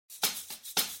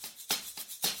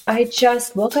I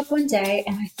just woke up one day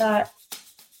and I thought,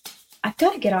 I've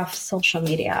got to get off social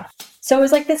media. So it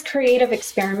was like this creative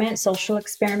experiment, social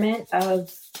experiment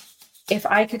of if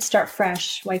I could start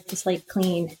fresh, wipe the slate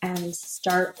clean, and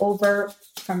start over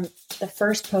from the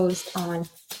first post on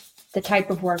the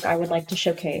type of work I would like to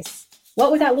showcase,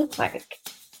 what would that look like?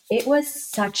 It was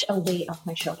such a weight off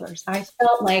my shoulders. I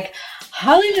felt like,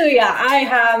 hallelujah, I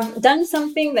have done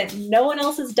something that no one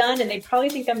else has done, and they probably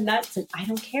think I'm nuts, and I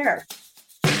don't care.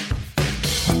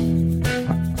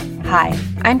 Hi,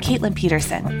 I'm Caitlin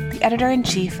Peterson, the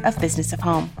editor-in-chief of Business of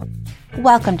Home.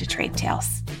 Welcome to Trade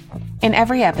Tales. In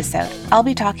every episode, I'll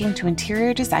be talking to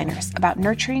interior designers about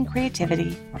nurturing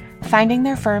creativity, finding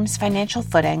their firm's financial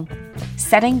footing,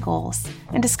 setting goals,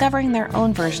 and discovering their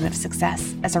own version of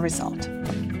success as a result.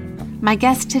 My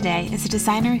guest today is a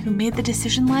designer who made the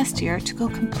decision last year to go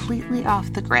completely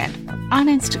off the grid, on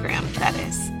Instagram, that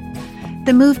is.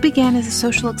 The move began as a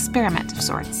social experiment of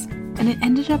sorts, and it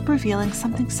ended up revealing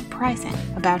something surprising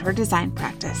about her design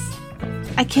practice.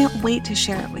 I can't wait to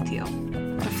share it with you.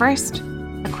 But first,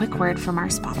 a quick word from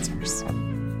our sponsors.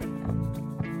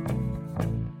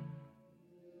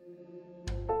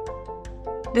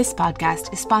 This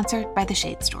podcast is sponsored by The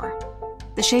Shade Store.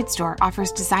 The Shade Store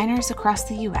offers designers across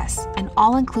the U.S. an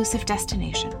all-inclusive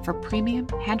destination for premium,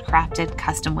 handcrafted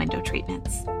custom window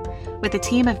treatments. With a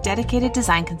team of dedicated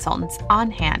design consultants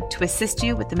on hand to assist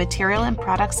you with the material and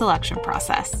product selection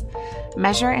process,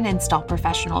 measure and install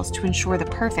professionals to ensure the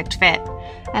perfect fit,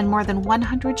 and more than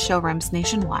 100 showrooms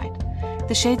nationwide,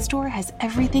 The Shade Store has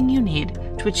everything you need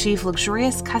to achieve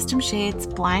luxurious custom shades,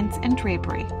 blinds, and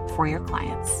drapery for your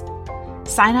clients.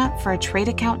 Sign up for a trade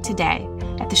account today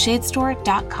at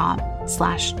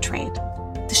theshadestore.com/trade.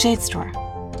 The Shade Store,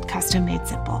 custom made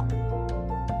simple.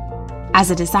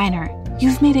 As a designer,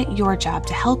 you've made it your job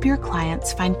to help your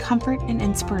clients find comfort and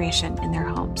inspiration in their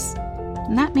homes.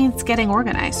 And that means getting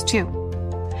organized, too.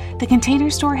 The Container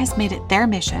Store has made it their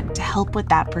mission to help with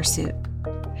that pursuit.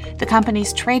 The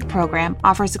company's trade program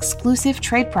offers exclusive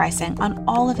trade pricing on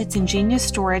all of its ingenious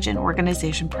storage and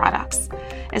organization products,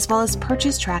 as well as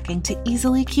purchase tracking to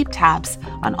easily keep tabs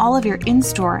on all of your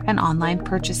in-store and online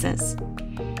purchases.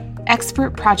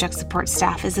 Expert project support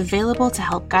staff is available to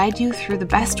help guide you through the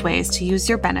best ways to use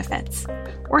your benefits,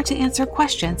 or to answer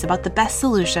questions about the best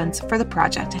solutions for the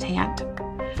project at hand.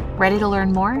 Ready to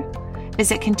learn more?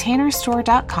 Visit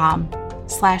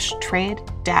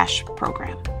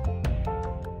containerstore.com/trade-program.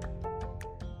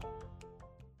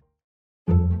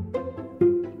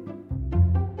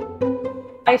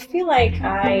 I feel like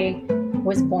I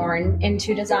was born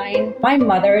into design. My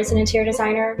mother is an interior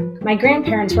designer. My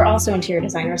grandparents were also interior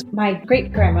designers. My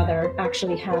great-grandmother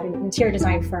actually had an interior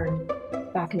design firm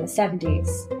back in the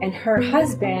 70s. And her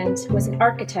husband was an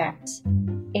architect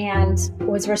and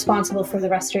was responsible for the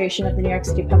restoration of the New York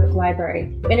City Public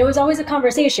Library. And it was always a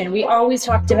conversation. We always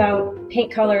talked about paint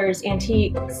colors,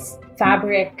 antiques,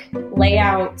 fabric,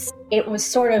 layouts. It was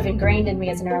sort of ingrained in me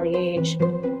as an early age.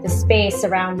 The space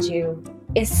around you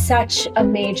is such a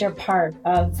major part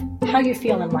of how you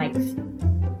feel in life.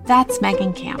 That's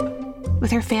Megan Camp.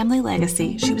 With her family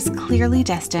legacy, she was clearly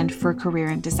destined for a career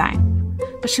in design,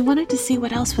 but she wanted to see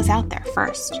what else was out there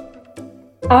first.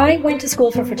 I went to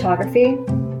school for photography,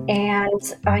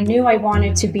 and I knew I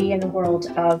wanted to be in the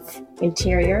world of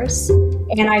interiors.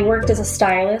 And I worked as a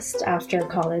stylist after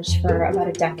college for about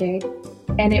a decade.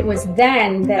 And it was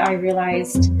then that I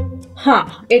realized,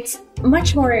 it's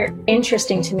much more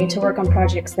interesting to me to work on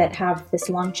projects that have this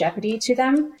longevity to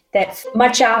them, that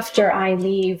much after I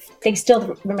leave, they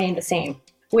still remain the same.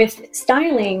 With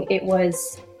styling, it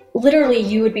was literally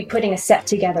you would be putting a set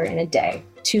together in a day,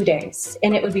 2 days,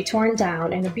 and it would be torn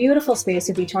down, and a beautiful space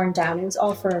would be torn down. It was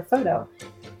all for a photo.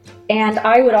 And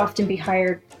I would often be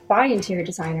hired by interior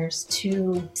designers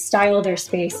to style their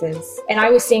spaces, and I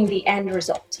was seeing the end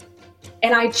result.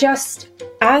 And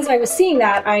as I was seeing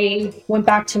that, I went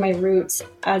back to my roots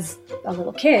as a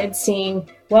little kid, seeing,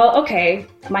 well, okay,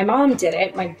 my mom did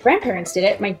it, my grandparents did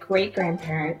it, my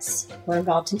great-grandparents were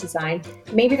involved in design.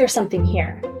 Maybe there's something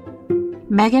here.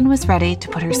 Megan was ready to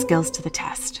put her skills to the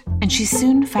test, and she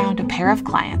soon found a pair of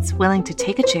clients willing to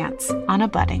take a chance on a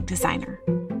budding designer.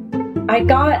 I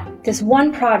got this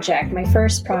one project, my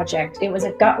first project. It was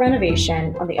a gut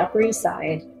renovation on the Upper East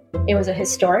Side. It was a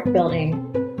historic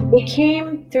building. It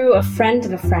came through a friend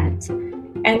of a friend.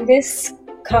 And this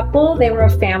couple, they were a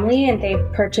family, and they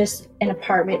purchased an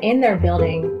apartment in their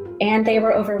building, and they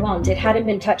were overwhelmed. It hadn't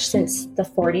been touched since the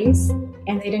 40s,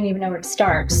 and they didn't even know where to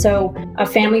start. So a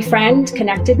family friend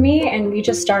connected me, and we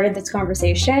just started this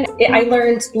conversation. I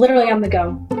learned literally on the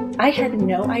go. I had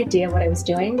no idea what I was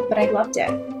doing, but I loved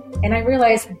it. And I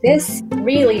realized this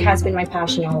really has been my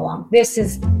passion all along. This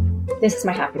is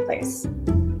my happy place.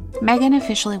 Megan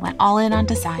officially went all in on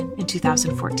design in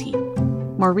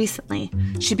 2014. More recently,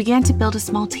 she began to build a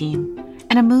small team,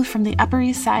 and a move from the Upper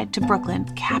East Side to Brooklyn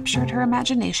captured her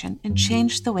imagination and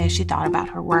changed the way she thought about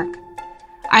her work.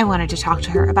 I wanted to talk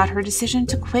to her about her decision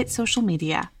to quit social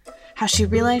media, how she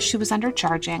realized she was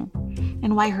undercharging,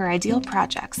 and why her ideal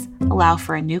projects allow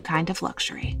for a new kind of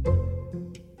luxury.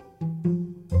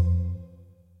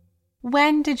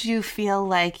 When did you feel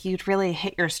like you'd really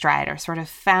hit your stride or sort of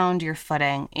found your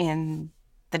footing in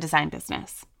the design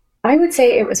business? I would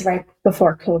say it was right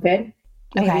before COVID,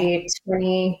 Okay. maybe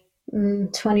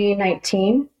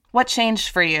 2019. What changed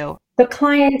for you? The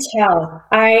clientele.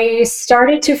 I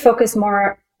started to focus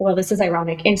more, well, this is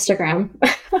ironic, Instagram.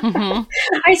 Mm-hmm.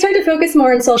 I started to focus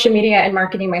more on social media and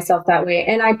marketing myself that way.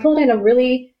 And I pulled in a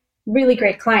really, really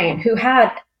great client who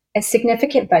had a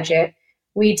significant budget.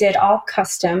 We did all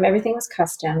custom. Everything was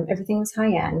custom. Everything was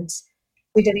high end.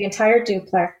 We did the entire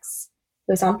duplex.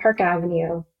 It was on Park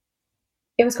Avenue.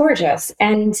 It was gorgeous.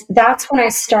 And that's when I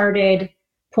started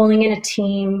pulling in a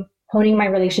team, honing my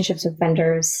relationships with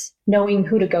vendors, knowing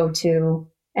who to go to.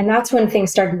 And that's when things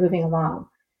started moving along.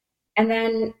 And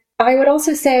then I would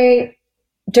also say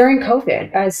during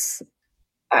COVID, as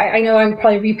I know I'm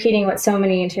probably repeating what so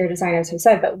many interior designers have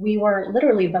said, but we were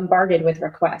literally bombarded with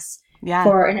requests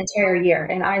for an entire year.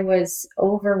 And I was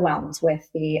overwhelmed with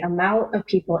the amount of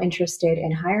people interested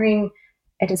in hiring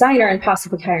a designer and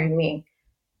possibly hiring me.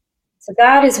 So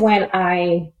that is when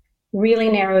I really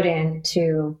narrowed in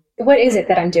to what is it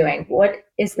that I'm doing? What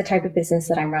is the type of business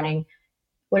that I'm running?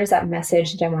 What is that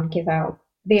message that I want to give out?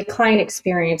 The client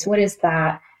experience, what is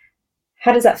that?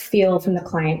 How does that feel from the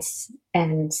clients?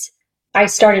 And I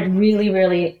started really,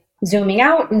 really zooming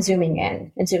out and zooming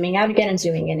in and zooming out again and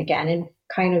zooming in again and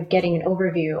kind of getting an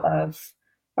overview of,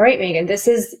 all right, Megan, this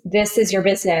is your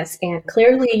business and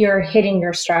clearly you're hitting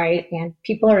your stride and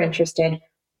people are interested.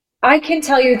 I can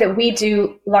tell you that we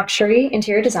do luxury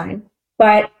interior design,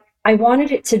 but I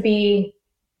wanted it to be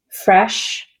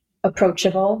fresh,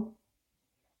 approachable,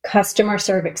 customer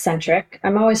service centric.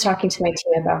 I'm always talking to my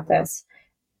team about this.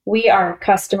 We are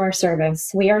customer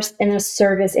service. We are in the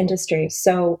service industry.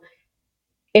 So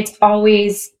it's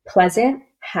always pleasant,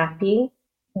 happy,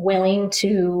 willing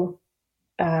to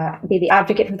be the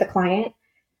advocate for the client.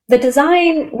 The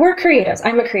design, we're creatives.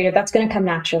 I'm a creative. That's going to come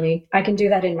naturally. I can do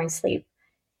that in my sleep.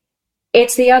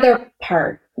 It's the other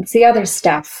part. It's the other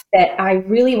stuff that I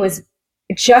really was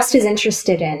just as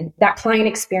interested in, that client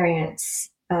experience,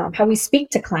 how we speak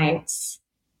to clients,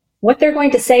 what they're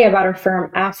going to say about our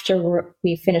firm after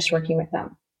we finish working with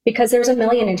them. Because there's a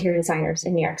million interior designers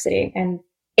in New York City, and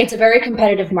it's a very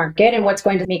competitive market. And what's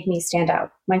going to make me stand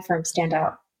out, my firm stand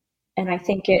out. And I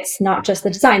think it's not just the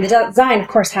design. The design, of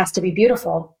course, has to be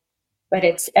beautiful, but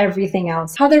it's everything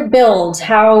else. How they're billed,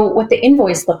 what the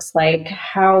invoice looks like,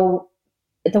 how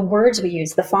the words we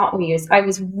use, the font we use. I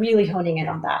was really honing in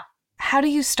on that. How do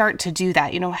you start to do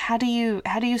that? How do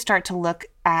you start to look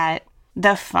at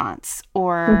the fonts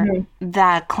or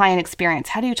the client experience?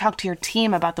 How do you talk to your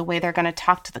team about the way they're going to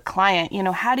talk to the client?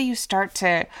 How do you start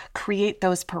to create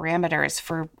those parameters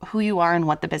for who you are and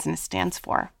what the business stands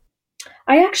for?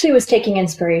 I actually was taking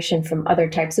inspiration from other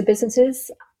types of businesses.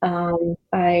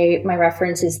 My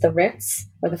reference is the Ritz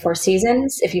or the Four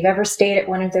Seasons. If you've ever stayed at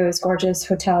one of those gorgeous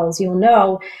hotels, you'll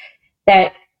know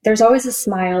that there's always a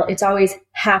smile. It's always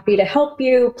happy to help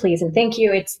you, please and thank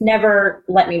you. It's never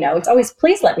let me know. It's always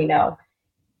please let me know.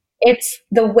 It's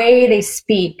the way they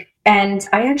speak. And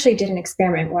I actually did an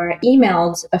experiment where I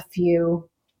emailed a few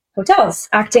hotels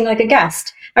acting like a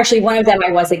guest. Actually, one of them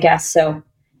I was a guest, so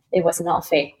it wasn't all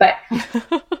fake, but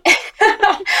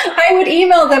I would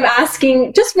email them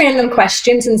asking just random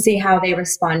questions and see how they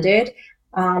responded.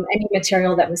 Any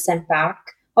material that was sent back.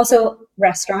 Also,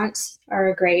 restaurants are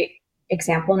a great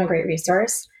example and a great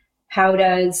resource. How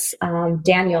does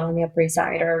Daniel on the Upper East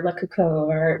Side or Le Coco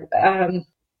or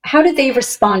how do they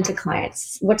respond to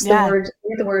clients? What's the word?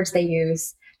 What are the words they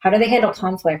use? How do they handle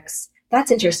conflicts?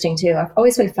 That's interesting too. I've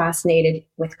always been fascinated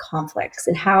with conflicts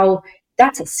and how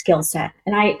that's a skill set.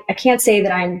 And I can't say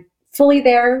that I'm fully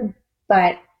there,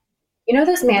 but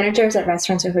those managers at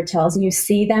restaurants or hotels, and you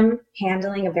see them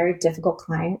handling a very difficult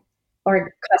client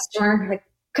or customer, like,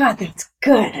 God, that's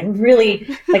good. I'm really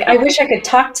I wish I could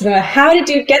talk to them. How did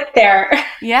you get there?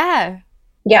 Yeah.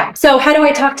 Yeah. So how do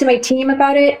I talk to my team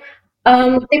about it?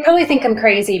 They probably think I'm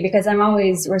crazy because I'm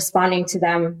always responding to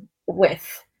them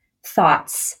with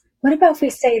thoughts. What about if we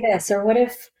say this? Or what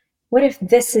if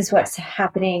this is what's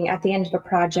happening at the end of a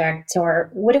project?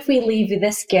 Or what if we leave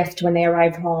this gift when they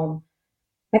arrive home?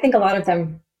 I think a lot of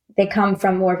them they come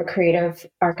from more of a creative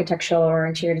architectural or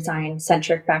interior design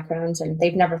centric backgrounds, and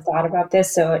they've never thought about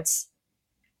this. So it's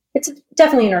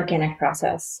definitely an organic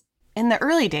process. In the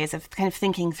early days of kind of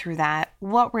thinking through that,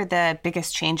 what were the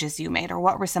biggest changes you made, or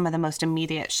what were some of the most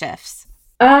immediate shifts?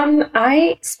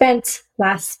 I spent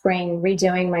last spring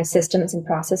redoing my systems and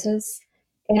processes,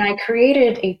 and I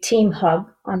created a team hub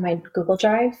on my Google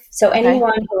Drive. So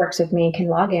anyone who works with me can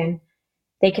log in.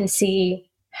 They can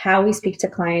see how we speak to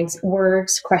clients,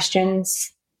 words,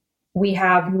 questions. We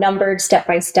have numbered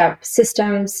step-by-step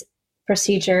systems,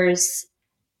 procedures,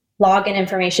 login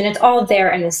information. It's all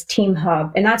there in this team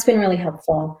hub, and that's been really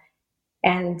helpful.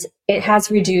 And it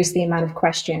has reduced the amount of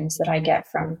questions that I get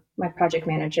from my project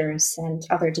managers and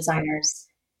other designers.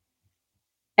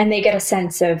 And they get a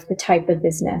sense of the type of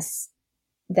business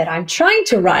that I'm trying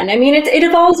to run. I mean, it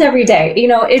evolves every day.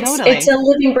 It's a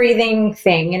living, breathing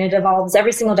thing, and it evolves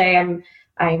every single day.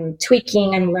 I'm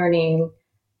tweaking, I'm learning,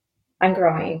 I'm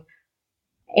growing.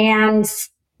 And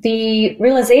the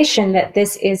realization that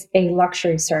this is a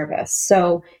luxury service.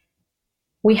 So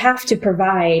we have to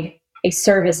provide a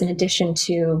service in addition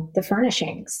to the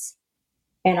furnishings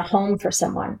and a home for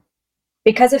someone.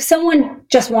 Because if someone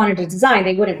just wanted to design,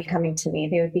 they wouldn't be coming to me.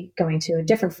 They would be going to a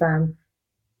different firm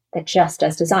that just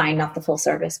does design, not the full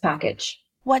service package.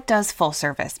 What does full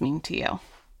service mean to you?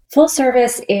 Full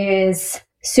service is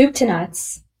soup to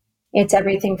nuts. It's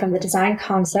everything from the design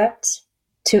concept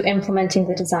to implementing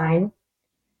the design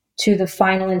to the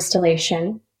final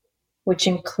installation, which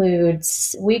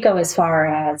includes, we go as far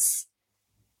as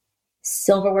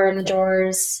silverware in the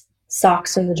drawers,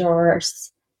 socks in the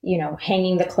drawers,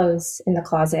 hanging the clothes in the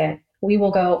closet. We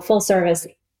will go full service.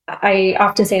 I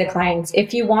often say to clients,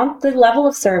 if you want the level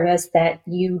of service that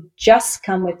you just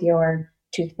come with your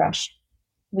toothbrush,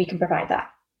 we can provide that.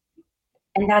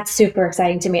 And that's super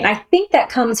exciting to me. And I think that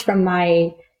comes from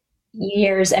my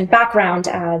years and background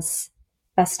as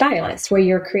a stylist, where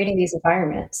you're creating these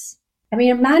environments. I mean,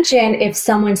 imagine if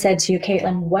someone said to you,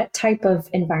 Caitlin, what type of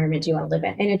environment do you want to live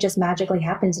in? And it just magically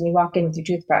happens and you walk in with your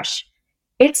toothbrush.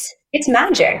 It's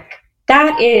magic.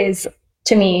 That is,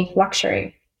 to me,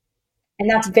 luxury. And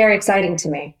that's very exciting to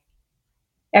me.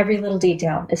 Every little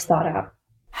detail is thought out.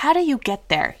 How do you get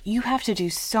there? You have to do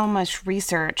so much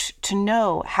research to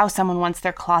know how someone wants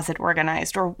their closet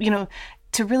organized, or,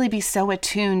 to really be so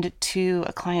attuned to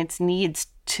a client's needs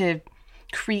to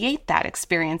create that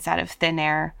experience out of thin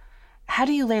air. How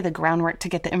do you lay the groundwork to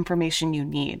get the information you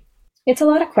need? It's a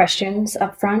lot of questions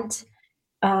up front.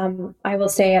 I will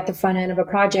say at the front end of a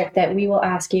project that we will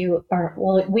ask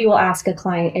a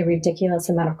client a ridiculous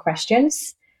amount of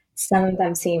questions. Some of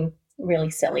them seem really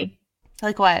silly.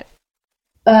 Like what?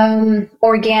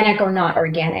 Organic or not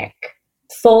organic,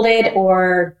 folded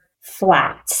or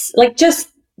flat, like just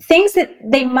things that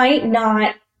they might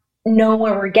not know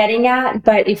where we're getting at.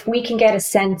 But if we can get a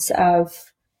sense of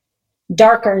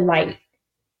dark or light,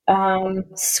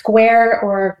 square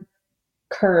or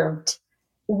curved,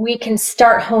 we can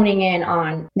start honing in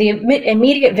on the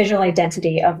immediate visual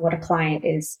identity of what a client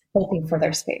is hoping for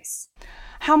their space.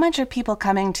 How much are people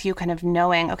coming to you kind of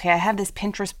knowing, okay, I have this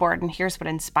Pinterest board and here's what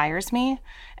inspires me?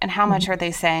 And how much are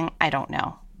they saying, I don't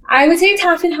know? I would say it's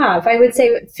half and half. I would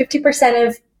say 50%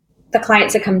 of the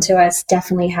clients that come to us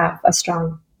definitely have a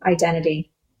strong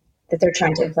identity that they're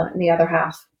trying to implement, and the other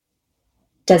half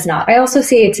does not. I also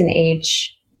see it's an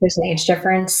age. There's an age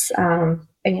difference.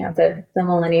 The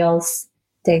millennials,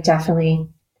 they definitely,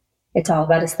 it's all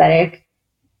about aesthetic.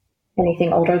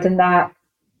 Anything older than that,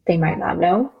 they might not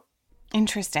know.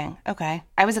 Interesting. Okay.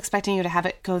 I was expecting you to have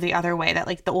it go the other way, that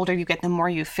like the older you get, the more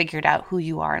you've figured out who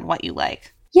you are and what you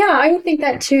like. Yeah, I would think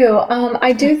that too.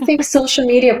 I do think social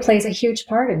media plays a huge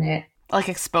part in it. Like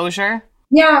exposure?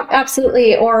 Yeah,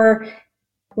 absolutely. Or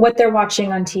what they're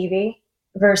watching on TV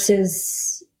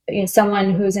versus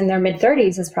someone who's in their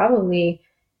mid-30s is probably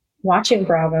watching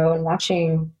Bravo and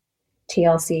watching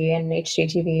TLC and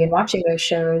HGTV and watching those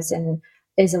shows and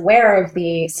is aware of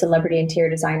the celebrity interior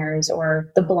designers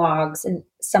or the blogs. And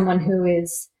someone who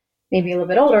is maybe a little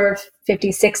bit older,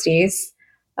 50s, 60s,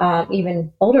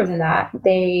 even older than that,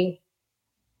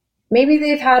 maybe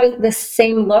they've had the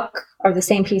same look or the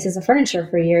same pieces of furniture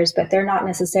for years, but they're not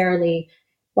necessarily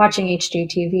watching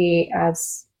HGTV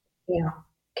as,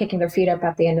 kicking their feet up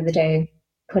at the end of the day,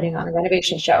 putting on a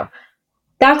renovation show.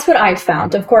 That's what I've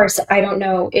found. Of course, I don't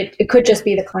know. It could just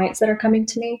be the clients that are coming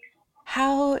to me.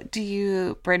 How do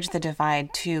you bridge the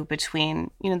divide too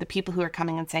between, the people who are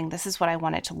coming and saying, this is what I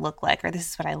want it to look like, or this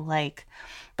is what I like,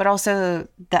 but also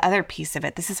the other piece of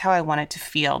it, this is how I want it to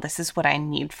feel, this is what I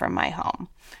need from my home.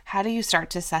 How do you start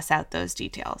to suss out those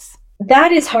details?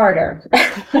 That is harder.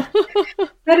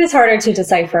 That is harder to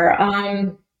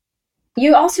decipher.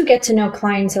 You also get to know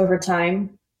clients over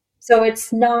time. So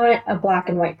it's not a black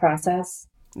and white process.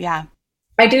 Yeah.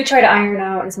 I do try to iron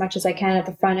out as much as I can at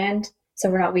the front end so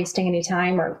we're not wasting any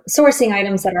time or sourcing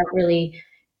items that aren't really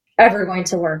ever going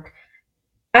to work.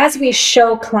 As we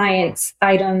show clients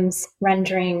items,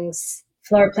 renderings,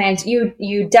 floor plans,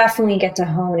 you definitely get to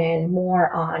hone in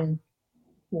more on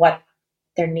what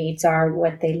their needs are,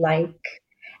 what they like.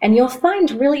 And you'll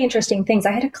find really interesting things.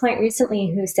 I had a client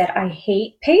recently who said, I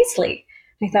hate paisley.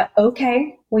 I thought,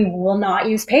 okay, we will not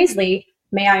use paisley.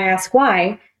 May I ask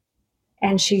why?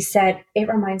 And she said, it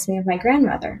reminds me of my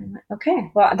grandmother. I'm like,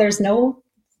 okay, well, there's no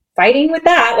fighting with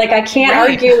that. Like, I can't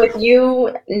argue with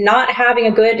you not having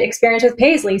a good experience with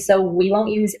paisley, so we won't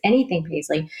use anything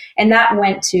paisley. And that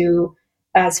went to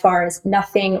as far as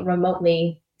nothing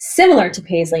remotely similar to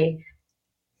paisley.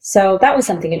 So that was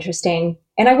something interesting.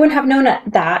 And I wouldn't have known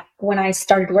that when I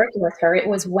started working with her. It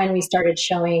was when we started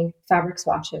showing fabric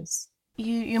swatches.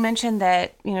 You mentioned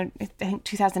that, I think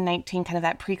 2019, kind of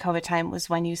that pre-COVID time, was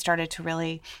when you started to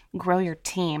really grow your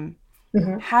team.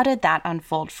 Mm-hmm. How did that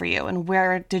unfold for you, and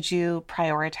where did you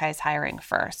prioritize hiring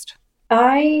first?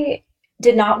 I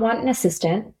did not want an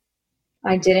assistant.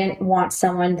 I didn't want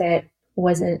someone that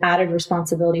was an added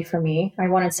responsibility for me. I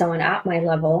wanted someone at my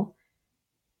level.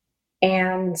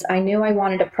 And I knew I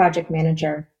wanted a project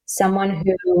manager, someone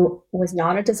who was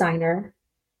not a designer,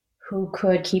 who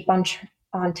could keep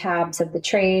on tabs of the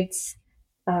trades,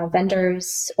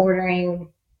 vendors, ordering.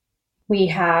 We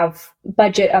have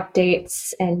budget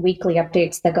updates and weekly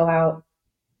updates that go out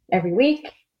every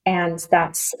week. And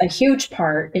that's a huge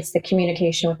part. It's the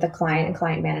communication with the client and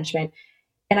client management.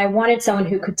 And I wanted someone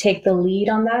who could take the lead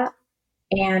on that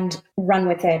and run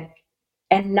with it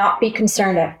and not be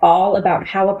concerned at all about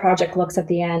how a project looks at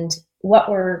the end,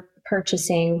 what we're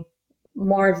purchasing,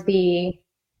 more of the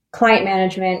client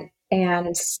management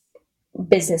and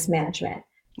business management.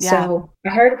 Yeah. So I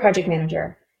hired a project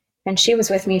manager, and she was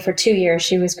with me for 2 years.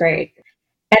 She was great.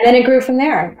 And then it grew from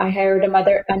there. I hired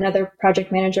another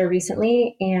project manager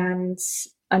recently and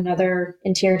another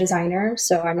interior designer.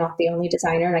 So I'm not the only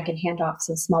designer, and I can hand off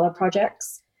some smaller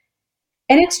projects.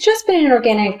 And it's just been an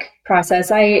organic process.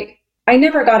 I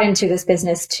never got into this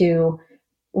business to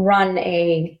run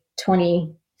a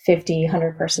 20, 50,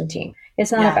 100 person team.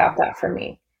 It's not about that for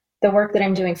me. The work that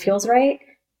I'm doing feels right.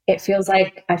 It feels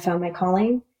like I found my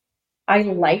calling. I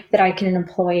like that I can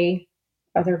employ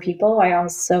other people. I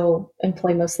also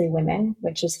employ mostly women,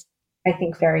 which is, I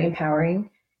think, very empowering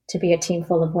to be a team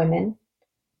full of women.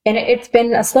 And it's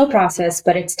been a slow process,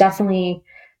 but it's definitely,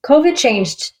 COVID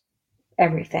changed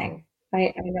everything.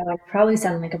 I know I probably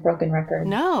sound like a broken record.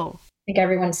 No. I think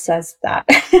everyone says that.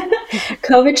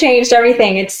 COVID changed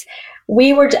everything.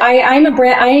 I'm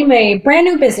a brand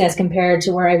new business compared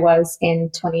to where I was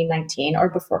in 2019 or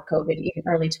before COVID, even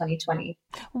early 2020.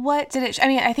 What did it,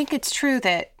 I think it's true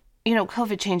that,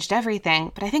 COVID changed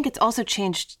everything, but I think it's also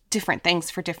changed different things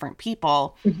for different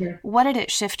people. Mm-hmm. What did it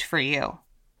shift for you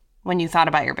when you thought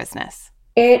about your business?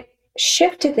 It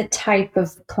shifted the type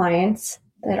of clients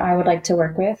that I would like to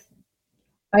work with.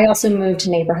 I also moved to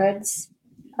neighborhoods.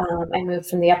 I moved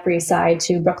from the Upper East Side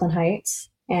to Brooklyn Heights,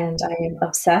 and I am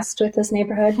obsessed with this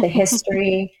neighborhood, the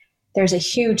history. There's a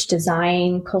huge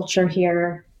design culture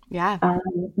here. Yeah.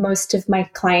 Most of my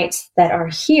clients that are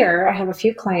here, I have a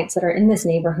few clients that are in this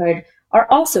neighborhood, are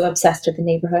also obsessed with the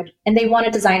neighborhood, and they want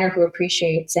a designer who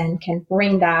appreciates and can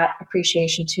bring that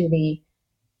appreciation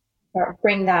or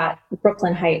bring that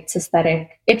Brooklyn Heights aesthetic.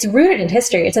 It's rooted in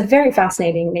history. It's a very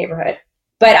fascinating neighborhood.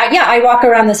 But I walk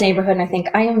around this neighborhood and I think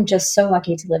I am just so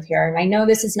lucky to live here. And I know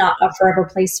this is not a forever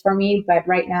place for me, but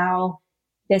right now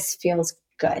this feels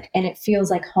good and it feels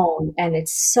like home, and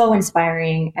it's so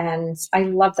inspiring. And I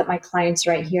love that my clients are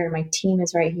right here. My team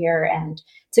is right here, and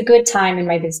it's a good time in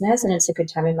my business and it's a good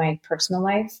time in my personal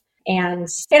life. And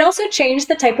it also changed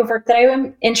the type of work that I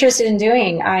am interested in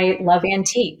doing. I love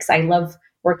antiques. I love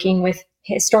working with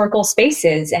historical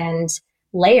spaces and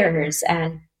layers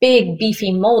and big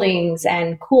beefy moldings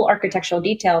and cool architectural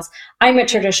details. I'm a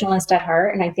traditionalist at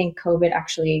heart, and I think COVID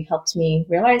actually helped me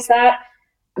realize that.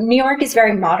 New York is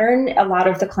very modern. A lot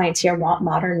of the clients here want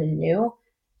modern and new.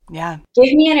 Yeah.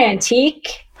 Give me an antique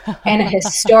and a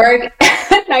historic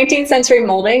 19th century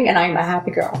molding, and I'm a happy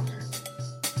girl.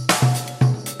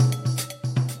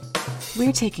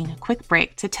 We're taking a quick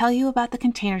break to tell you about the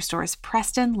Container Store's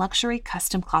Preston Luxury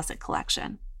Custom Closet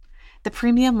Collection. The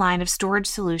premium line of storage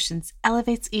solutions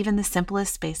elevates even the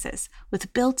simplest spaces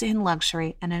with built-in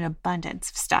luxury and an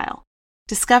abundance of style.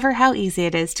 Discover how easy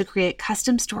it is to create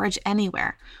custom storage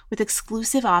anywhere with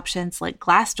exclusive options like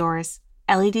glass doors,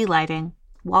 LED lighting,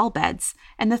 wall beds,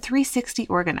 and the 360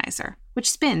 organizer, which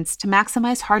spins to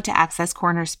maximize hard-to-access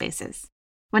corner spaces.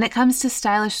 When it comes to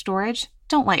stylish storage,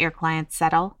 don't let your clients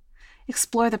settle.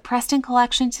 Explore the Preston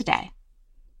collection today.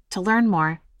 To learn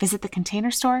more, visit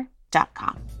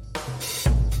thecontainerstore.com.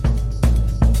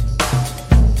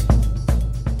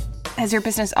 Has your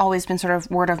business always been sort of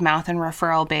word of mouth and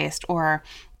referral based, or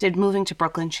did moving to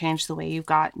Brooklyn change the way you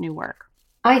got new work?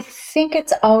 I think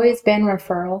it's always been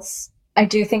referrals. I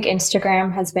do think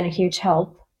Instagram has been a huge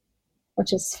help,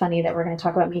 which is funny that we're going to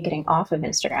talk about me getting off of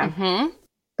Instagram. Mm-hmm.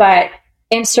 But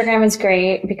Instagram is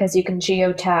great because you can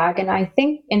geotag. And I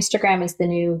think Instagram is the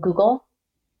new Google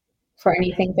for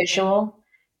anything visual.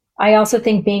 I also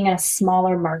think being in a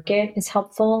smaller market is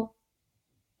helpful,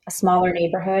 a smaller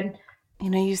neighborhood. You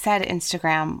know, you said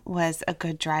Instagram was a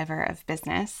good driver of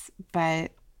business,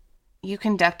 but you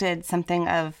conducted something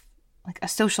of like a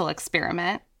social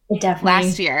experiment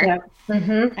last year. Yeah.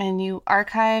 Mm-hmm. And you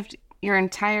archived your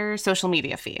entire social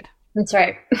media feed. That's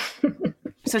right.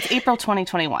 So it's April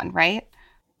 2021, right?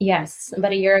 Yes,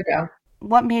 about a year ago.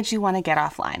 What made you want to get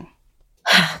offline?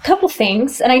 A couple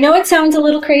things. And I know it sounds a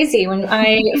little crazy when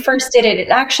I first did it. It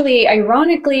actually,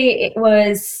 ironically, it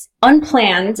was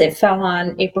unplanned. It fell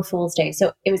on April Fool's Day.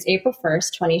 So it was April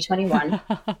 1st, 2021.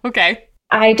 Okay.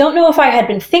 I don't know if I had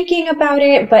been thinking about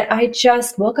it, but I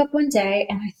just woke up one day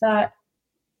and I thought,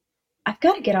 I've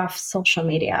got to get off social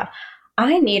media.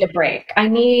 I need a break. I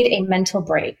need a mental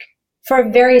break for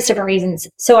various different reasons.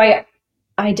 So I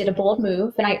did a bold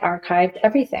move and I archived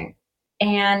everything.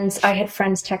 And I had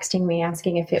friends texting me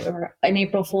asking if it were an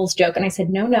April Fool's joke. And I said,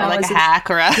 no. Or like a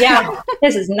hack or a... Yeah,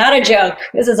 this is not a joke.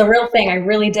 This is a real thing. I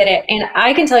really did it. And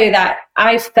I can tell you that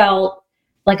I felt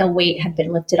like a weight had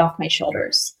been lifted off my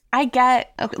shoulders. I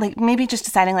get, like, maybe just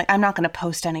deciding, like, I'm not going to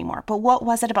post anymore. But what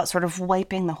was it about sort of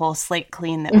wiping the whole slate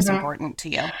clean that was important to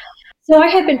you? So I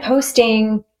had been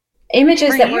posting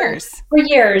images for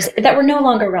years that were no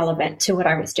longer relevant to what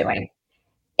I was doing.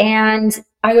 And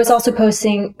I was also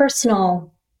posting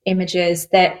personal images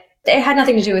that it had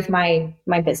nothing to do with my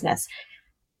business.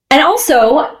 And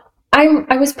also,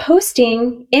 I was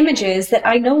posting images that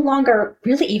I no longer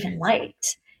really even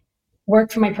liked.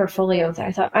 Work for my portfolio that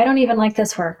I thought, I don't even like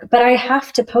this work, but I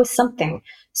have to post something.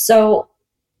 So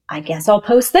I guess I'll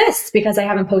post this because I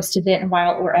haven't posted it in a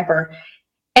while or ever.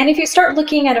 And if you start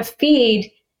looking at a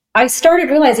feed, I started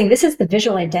realizing this is the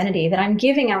visual identity that I'm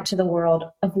giving out to the world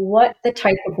of what the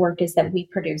type of work is that we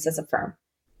produce as a firm.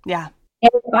 Yeah.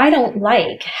 And if I don't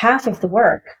like half of the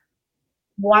work,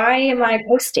 why am I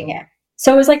posting it?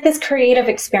 So it was like this creative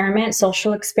experiment,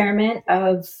 social experiment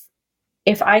of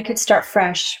if I could start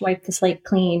fresh, wipe the slate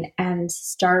clean, and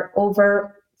start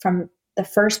over from the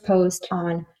first post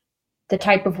on the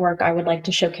type of work I would like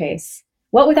to showcase,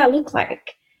 what would that look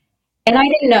like? And I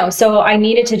didn't know. So I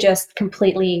needed to just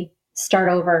completely start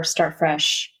over, start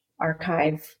fresh,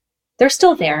 archive. They're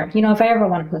still there. You know, if I ever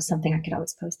want to post something, I could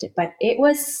always post it. But it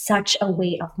was such a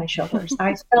weight off my shoulders.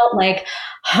 I felt like,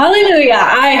 hallelujah,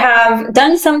 I have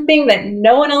done something that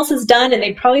no one else has done. And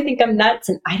they probably think I'm nuts.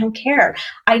 And I don't care.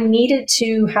 I needed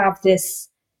to have this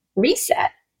reset.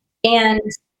 And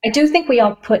I do think we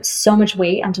all put so much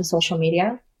weight onto social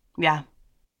media. Yeah.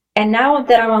 And now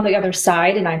that I'm on the other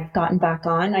side and I've gotten back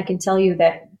on, I can tell you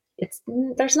that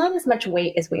there's not as much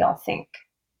weight as we all think.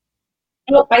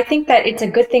 Well, I think that it's a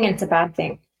good thing and it's a bad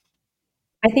thing.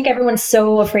 I think everyone's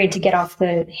so afraid to get off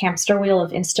the hamster wheel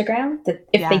of Instagram that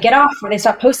if they get off or they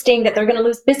stop posting that they're going to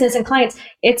lose business and clients.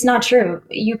 It's not true.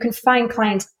 You can find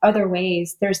clients other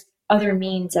ways. There's other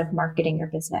means of marketing your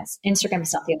business. Instagram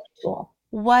is not the only tool.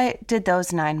 What did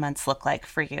those 9 months look like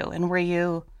for you? And were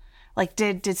you like,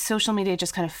 did social media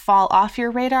just kind of fall off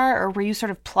your radar, or were you sort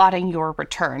of plotting your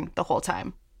return the whole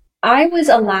time? I was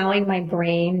allowing my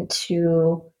brain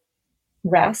to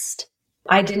rest.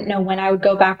 I didn't know when I would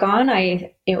go back on.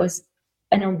 It was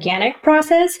an organic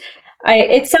process.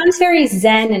 It sounds very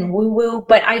zen and woo-woo,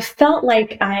 but I felt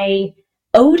like I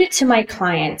owed it to my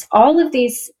clients. All of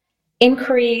these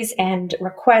inquiries and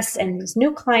requests and these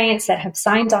new clients that have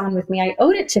signed on with me, I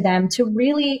owed it to them to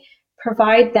really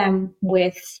provide them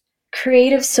with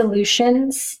creative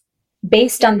solutions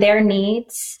based on their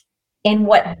needs and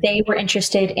what they were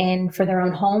interested in for their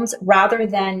own homes, rather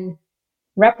than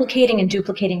replicating and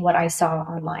duplicating what I saw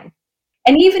online.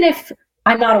 And even if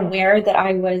I'm not aware that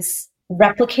I was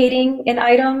replicating an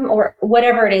item or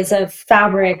whatever it is, a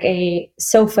fabric, a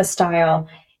sofa style,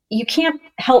 you can't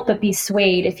help but be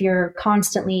swayed if you're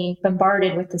constantly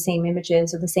bombarded with the same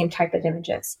images or the same type of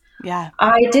images. Yeah.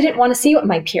 I didn't want to see what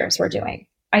my peers were doing.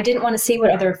 I didn't want to see what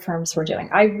other firms were doing.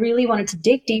 I really wanted to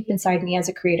dig deep inside me as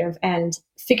a creative and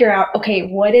figure out, okay,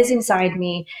 what is inside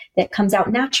me that comes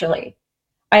out naturally?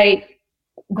 I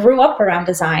grew up around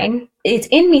design. It's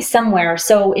in me somewhere.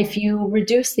 So if you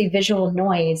reduce the visual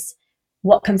noise,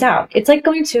 what comes out? It's like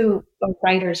going to a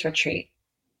writer's retreat.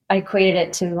 I equated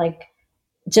it to like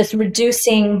just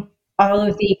reducing all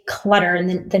of the clutter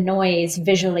and the noise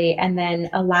visually, and then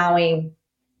allowing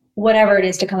whatever it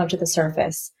is to come up to the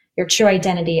surface, your true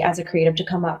identity as a creative to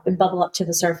come up and bubble up to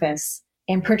the surface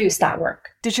and produce that work.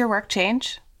 Did your work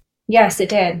change? Yes, it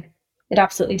did. It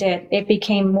absolutely did. It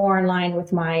became more in line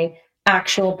with my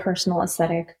actual personal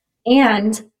aesthetic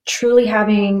and truly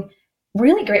having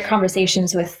really great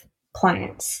conversations with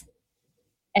clients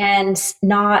and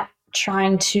not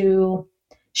trying to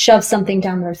shove something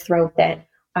down their throat that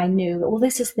I knew, well,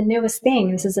 this is the newest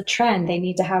thing. This is a trend. They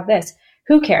need to have this.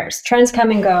 Who cares? Trends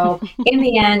come and go. In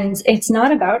the end, it's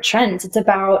not about trends. It's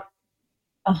about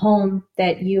a home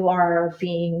that you are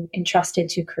being entrusted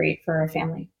to create for a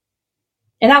family.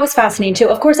 And that was fascinating too.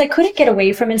 Of course, I couldn't get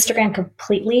away from Instagram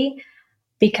completely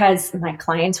because my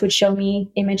clients would show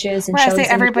me images and I say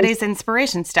everybody's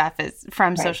inspiration stuff is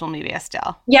from social media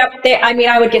still. Yep.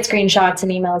 I would get screenshots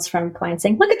and emails from clients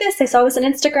saying, look at this, I saw this on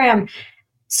Instagram.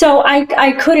 So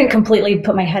I couldn't completely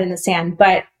put my head in the sand,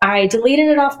 but I deleted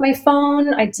it off my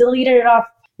phone. I deleted it off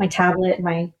my tablet,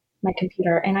 my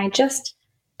computer, and I just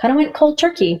kind of went cold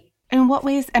turkey. In what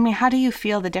ways? I mean, how do you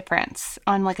feel the difference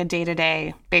on like a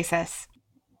day-to-day basis?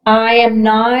 I am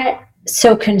not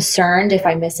so concerned if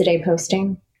I miss a day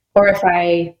posting or if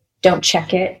I don't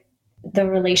check it. The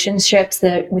relationships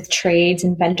with trades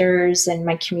and vendors and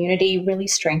my community really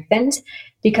strengthened,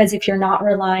 because if you're not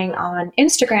relying on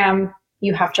Instagram,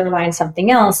 you have to rely on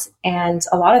something else. And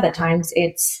a lot of the times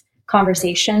it's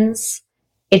conversations,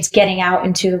 it's getting out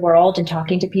into the world and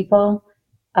talking to people,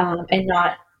 and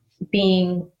not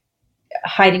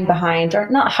hiding behind, or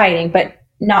not hiding, but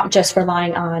not just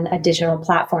relying on a digital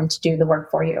platform to do the work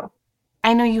for you.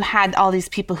 I know you had all these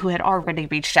people who had already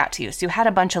reached out to you, so you had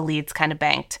a bunch of leads kind of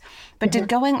banked. But did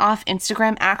going off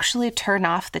Instagram actually turn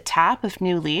off the tap of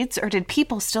new leads, or did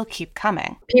people still keep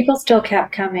coming? People still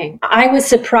kept coming. I was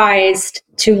surprised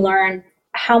to learn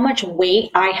how much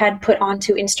weight I had put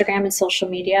onto Instagram and social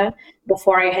media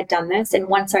before I had done this. And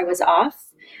once I was off,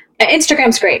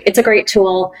 Instagram's great. It's a great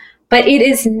tool, but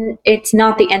it's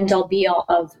not the end all be all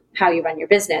of how you run your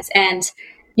business. And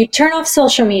you turn off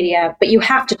social media, but you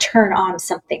have to turn on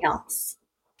something else.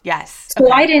 Yes.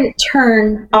 So I didn't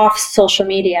turn off social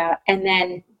media and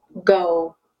then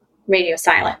go radio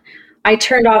silent. I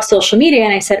turned off social media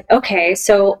and I said, okay,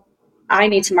 so I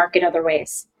need to market other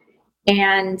ways.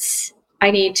 And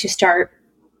I need to start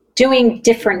doing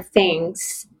different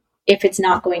things if it's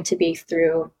not going to be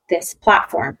through this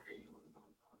platform.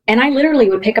 And I literally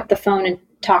would pick up the phone and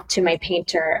talk to my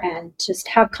painter and just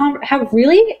have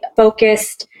really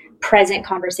focused, present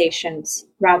conversations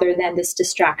rather than this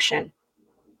distraction.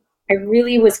 I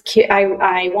really was,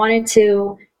 I wanted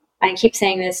to, I keep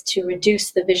saying this, to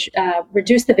reduce the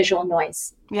visual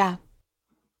noise. Yeah.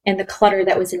 And the clutter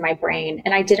that was in my brain.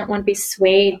 And I didn't want to be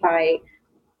swayed by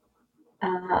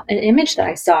an image that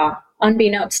I saw,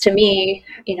 unbeknownst to me,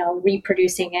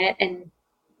 reproducing it. And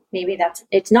maybe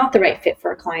it's not the right fit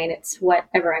for a client. It's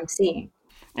whatever I'm seeing.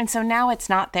 And so now it's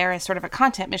not there as sort of a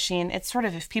content machine. It's sort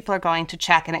of, if people are going to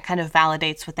check, and it kind of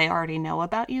validates what they already know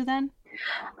about you then?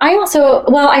 I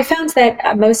found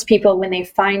that most people, when they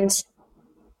find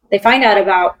out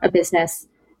about a business,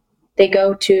 they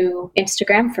go to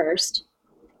Instagram first.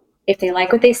 If they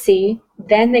like what they see,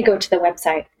 then they go to the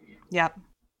website. Yep.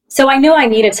 So I knew I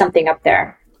needed something up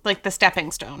there. Like the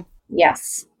stepping stone.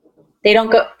 Yes.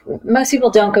 Most people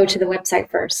don't go to the website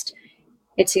first.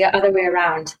 It's the other way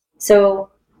around. So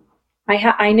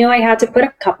I knew I had to put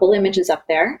a couple images up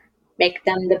there, make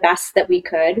them the best that we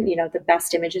could, the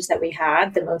best images that we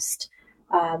had, the most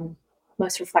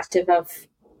reflective of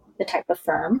the type of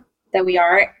firm that we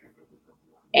are.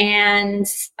 And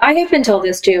I have been told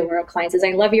this too, where a client says,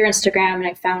 I love your Instagram and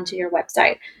I found your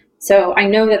website. So I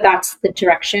know that that's the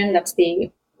direction, that's the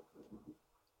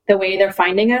way they're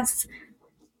finding us.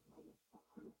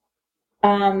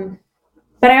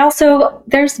 But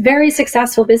there's very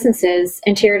successful businesses,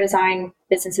 interior design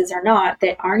businesses or not,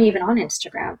 that aren't even on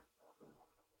Instagram.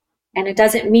 And it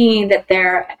doesn't mean that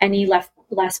they're any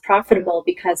less profitable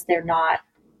because they're not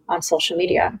on social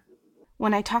media.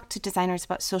 When I talk to designers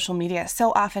about social media,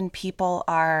 so often people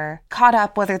are caught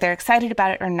up, whether they're excited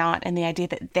about it or not, in the idea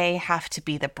that they have to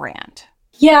be the brand.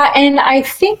 Yeah, and I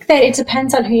think that it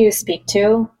depends on who you speak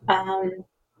to.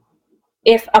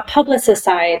 If a publicist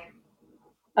side,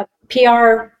 a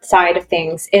PR side of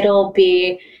things, it'll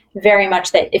be very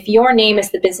much that if your name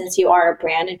is the business, you are a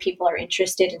brand, and people are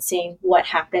interested in seeing what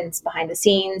happens behind the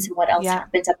scenes and what else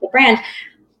happens at the brand.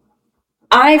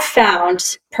 I've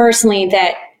found personally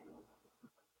that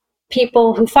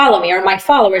people who follow me or my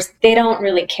followers, they don't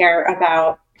really care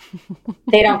about,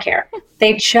 they don't care.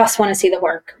 They just want to see the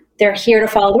work. They're here to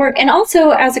follow the work. And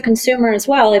also as a consumer as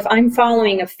well, if I'm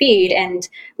following a feed and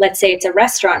let's say it's a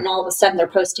restaurant and all of a sudden they're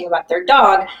posting about their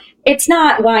dog, it's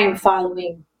not why I'm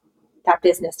following that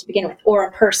business to begin with, or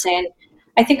a person.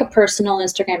 I think a personal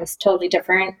Instagram is totally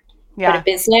different, but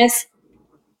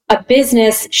a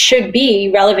business should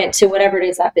be relevant to whatever it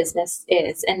is that business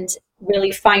is, and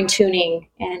really fine tuning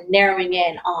and narrowing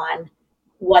in on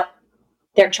what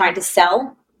they're trying to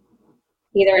sell.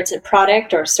 Either it's a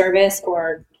product or a service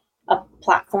or a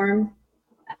platform.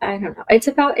 I don't know. It's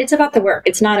about the work.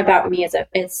 It's not about me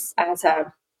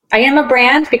I am a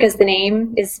brand because the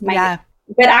name is my,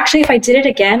 but actually if I did it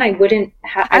again, I wouldn't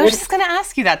have. I was just going to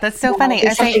ask you that. That's so funny.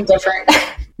 Something different.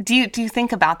 Do you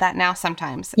think about that now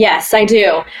sometimes? Yes, I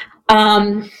do.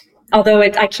 Although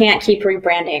I can't keep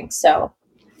rebranding, so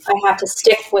I have to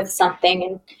stick with something,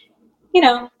 and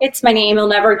it's my name. It'll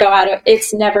never go out of.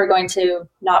 It's never going to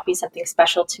not be something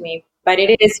special to me. But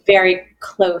it is very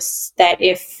close. That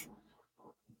if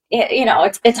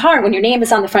it's hard when your name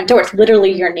is on the front door. It's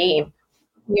literally your name.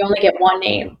 You only get one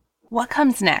name. What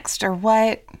comes next, or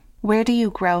where do you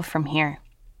grow from here?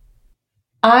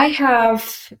 I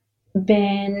have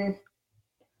been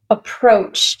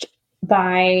approached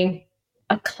by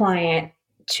a client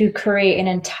to create an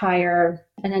entire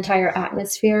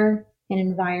atmosphere, an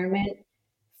environment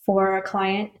for a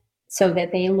client so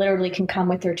that they literally can come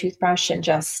with their toothbrush and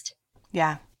just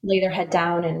lay their head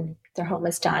down and their home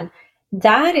is done.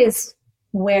 That is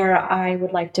where I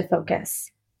would like to focus.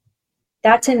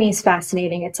 That to me is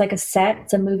fascinating. It's like a set,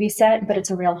 it's a movie set, but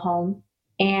it's a real home.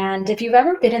 And if you've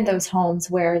ever been in those homes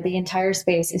where the entire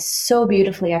space is so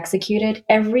beautifully executed,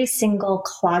 every single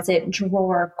closet,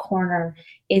 drawer, corner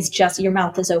is just, your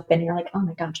mouth is open. You're like, oh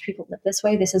my gosh, people live this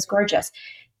way. This is gorgeous.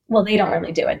 Well, they don't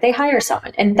really do it. They hire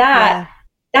someone. And that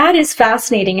is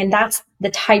fascinating. And that's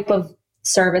the type of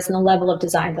service and the level of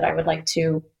design that I would like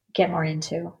to get more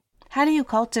into. How do you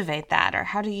cultivate that? Or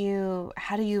how do you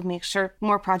make sure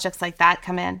more projects like that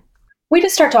come in? We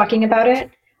just start talking about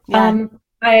it. Yeah.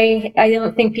 I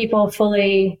don't think people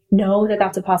fully know that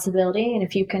that's a possibility. And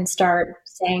if you can start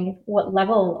saying, what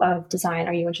level of design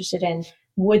are you interested in?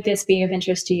 Would this be of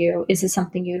interest to you? Is this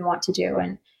something you'd want to do?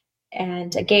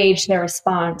 And gauge their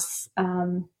response.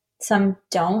 Some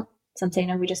don't. Some say,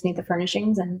 no, we just need the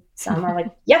furnishings. And some are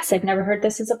like, yes, I've never heard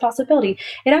this as a possibility.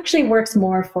 It actually works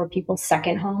more for people's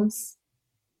second homes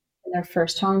than their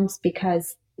first homes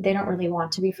because they don't really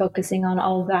want to be focusing on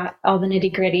all the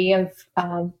nitty gritty of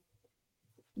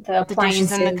the appliances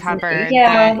dishes in the cupboard.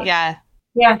 Yeah.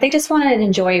 They just want to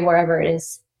enjoy wherever it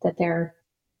is that they're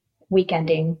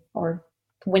weekending or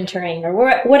wintering or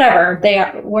whatever they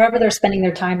are, wherever they're spending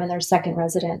their time in their second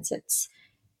residence.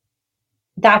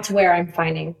 That's where I'm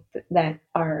finding that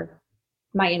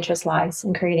my interest lies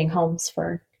in creating homes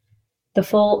for the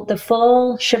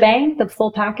full shebang, the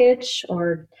full package,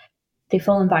 or the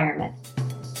full environment.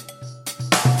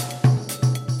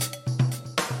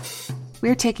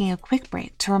 We're taking a quick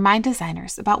break to remind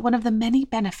designers about one of the many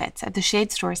benefits of the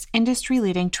Shade Store's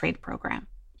industry-leading trade program.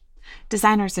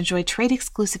 Designers enjoy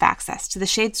trade-exclusive access to the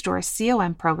Shade Store's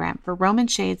COM program for Roman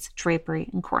shades, drapery,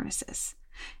 and cornices.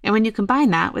 And when you combine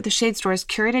that with the Shade Store's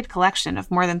curated collection of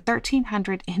more than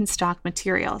 1,300 in-stock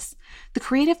materials, the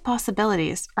creative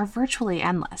possibilities are virtually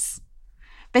endless.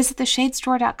 Visit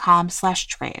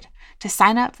theshadestore.com/trade to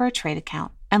sign up for a trade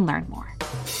account and learn more.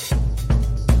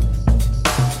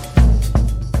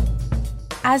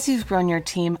 As you've grown your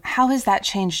team, how has that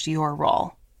changed your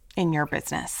role in your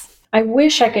business? I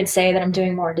wish I could say that I'm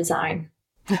doing more design.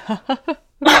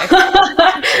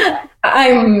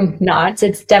 I'm not.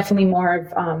 It's definitely more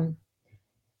of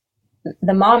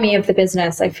the mommy of the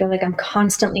business. I feel like I'm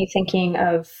constantly thinking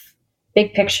of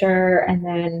big picture and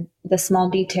then the small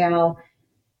detail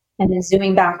and then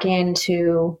zooming back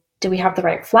into, do we have the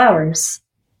right flowers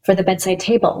for the bedside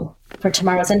table for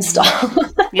tomorrow's install?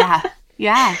 Yeah.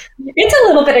 It's a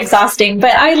little bit exhausting,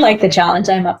 but I like the challenge.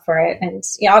 I'm up for it. And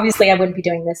obviously I wouldn't be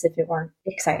doing this if it weren't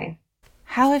exciting.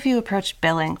 How have you approached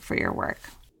billing for your work?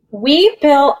 We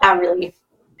bill hourly.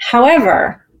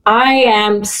 However, I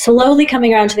am slowly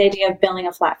coming around to the idea of billing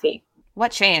a flat fee.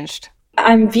 What changed?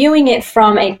 I'm viewing it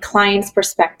from a client's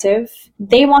perspective.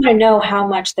 They want to know how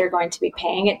much they're going to be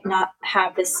paying it, not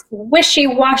have this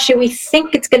wishy-washy, we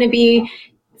think it's going to be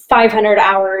 500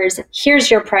 hours. Here's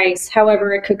your price.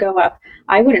 However, it could go up.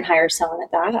 I wouldn't hire someone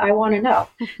at that. I want to know.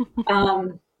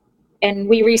 And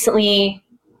we recently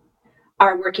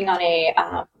are working on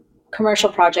a commercial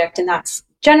project, and that's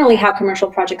generally how commercial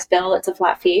projects bill. It's a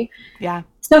flat fee. Yeah.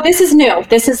 So this is new.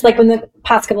 This is like in the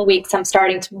past couple of weeks, I'm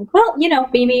starting to, well,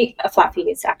 maybe a flat fee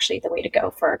is actually the way to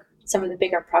go for some of the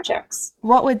bigger projects.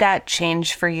 What would that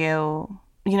change for you,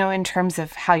 in terms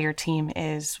of how your team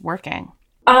is working?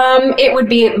 It would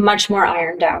be much more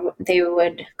ironed out.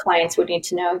 Clients would need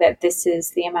to know that this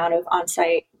is the amount of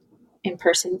on-site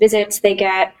in-person visits they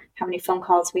get, how many phone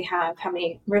calls we have, how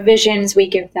many revisions we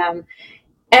give them.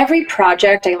 Every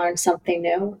project, I learned something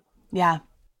new. Yeah.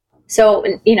 So,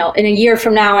 in a year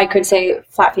from now, I could say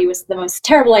flat fee was the most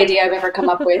terrible idea I've ever come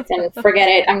up with, and forget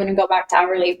it. I'm going to go back to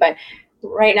hourly. But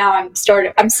right now, I'm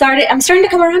starting to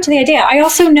come around to the idea. I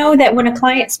also know that when a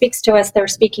client speaks to us, they're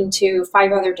speaking to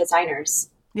 5 other designers.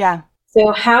 Yeah.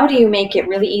 So how do you make it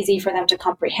really easy for them to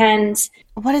comprehend?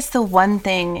 What is the one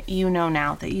thing you know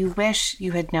now that you wish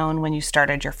you had known when you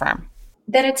started your firm?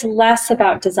 That it's less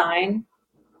about design.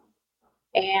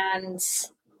 And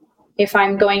if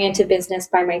I'm going into business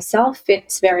by myself,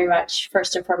 it's very much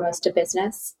first and foremost a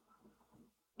business.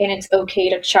 And it's okay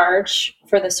to charge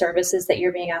for the services that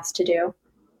you're being asked to do.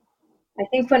 I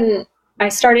think when I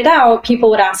started out, people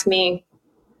would ask me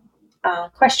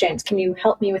questions. Can you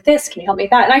help me with this? Can you help me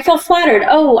with that? And I felt flattered.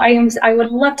 Oh, I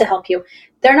would love to help you.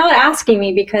 They're not asking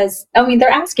me they're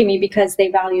asking me because they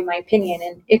value my opinion,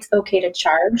 and it's okay to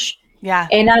charge. Yeah.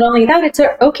 And not only that, it's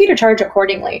okay to charge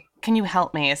accordingly. Can you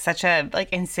help me is such a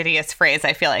insidious phrase,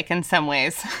 I feel like, in some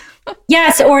ways.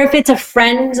 Yes, or if it's a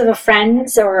friend of a friend,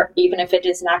 or even if it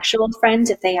is an actual friend,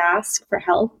 if they ask for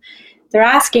help, they're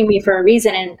asking me for a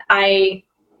reason. And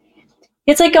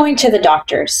it's like going to the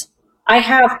doctors. I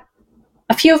have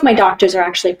a few of my doctors are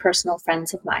actually personal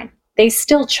friends of mine. They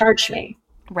still charge me.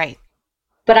 Right.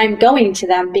 But I'm going to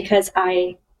them because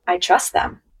I trust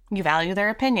them. You value their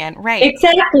opinion. Right.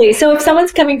 Exactly. So if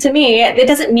someone's coming to me, it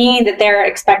doesn't mean that they're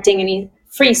expecting any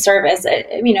free service.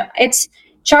 It's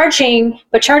charging,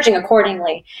 but charging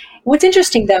accordingly. What's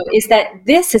interesting, though, is that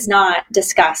this is not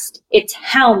discussed. It's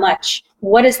how much.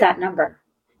 What is that number?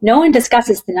 No one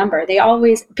discusses the number.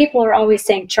 People are always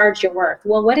saying, charge your worth.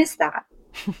 Well, what is that?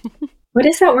 What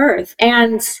is that worth?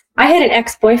 And I had an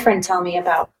ex-boyfriend tell me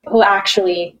about who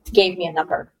actually gave me a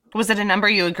number. Was it a number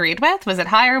you agreed with? Was it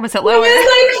higher? Was it lower? It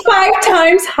was like 5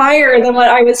 times higher than what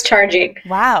I was charging.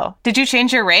 Wow. Did you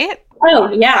change your rate?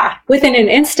 Oh, yeah. Within an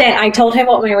instant, I told him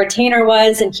what my retainer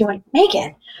was, and he went,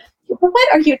 Megan,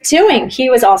 what are you doing? He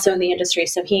was also in the industry,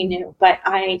 so he knew. But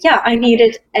I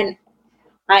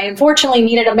unfortunately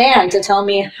needed a man to tell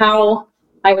me how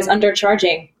I was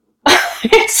undercharging.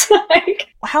 It's like,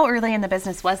 how early in the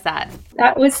business was that?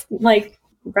 That was like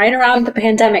right around the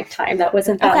pandemic time. That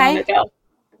wasn't that long ago.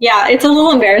 Yeah, it's a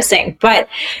little embarrassing, but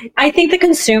I think the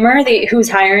consumer who's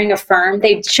hiring a firm,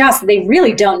 they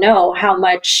really don't know how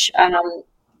much.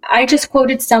 I just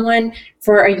quoted someone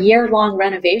for a year-long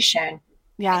renovation.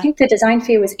 Yeah. I think the design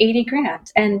fee was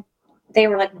 $80,000, and they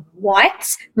were like,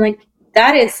 "What?" I'm like,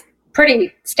 that is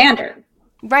pretty standard,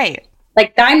 right?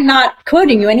 Like, I'm not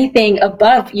quoting you anything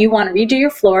above. You want to redo your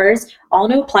floors, all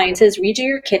new appliances, redo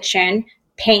your kitchen,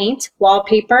 paint,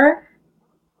 wallpaper.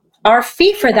 Our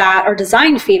fee for that, our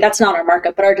design fee, that's not our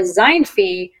markup, but our design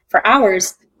fee for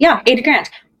ours, $80,000.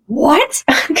 What?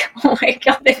 Oh my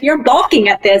God. If you're balking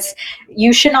at this,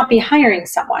 you should not be hiring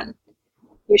someone.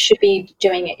 You should be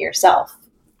doing it yourself.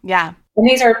 Yeah. And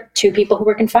these are 2 people who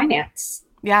work in finance.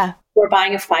 Yeah. Who are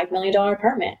buying a $5 million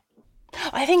apartment.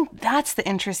 I think that's the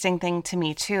interesting thing to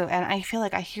me too. And I feel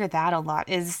like I hear that a lot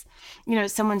is,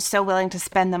 someone's so willing to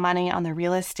spend the money on the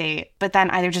real estate, but then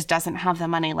either just doesn't have the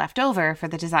money left over for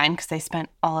the design because they spent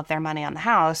all of their money on the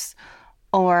house,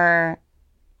 or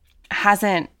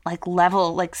hasn't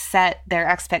set their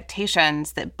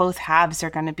expectations that both halves are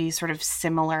going to be sort of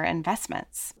similar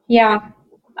investments. Yeah.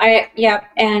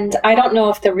 And I don't know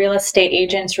if the real estate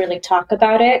agents really talk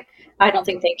about it. I don't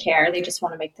think they care. They just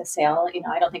want to make the sale.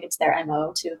 I don't think it's their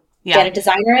MO to get a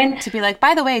designer in. To be like,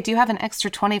 by the way, do you have an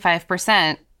extra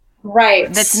 25%?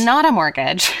 Right. That's not a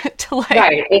mortgage.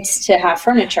 Right. It's to have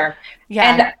furniture.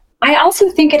 Yeah. And I also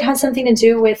think it has something to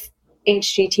do with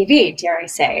HGTV, dare I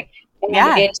say. And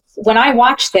when I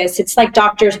watch this, it's like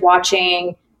doctors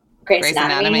watching Grey's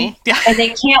Anatomy. Yeah. And they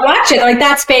can't watch it. They're like,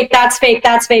 that's fake, that's fake,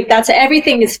 that's fake.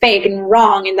 Everything is fake and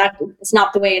wrong, and that is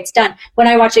not the way it's done. When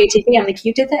I watch HGTV, I'm like,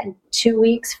 you did that in 2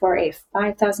 weeks for a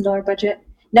 $5,000 budget?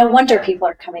 No wonder people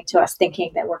are coming to us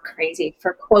thinking that we're crazy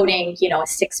for quoting, a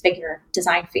 6-figure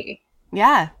design fee.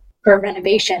 Yeah. For a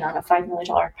renovation on a $5 million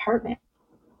apartment.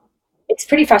 It's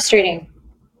pretty frustrating.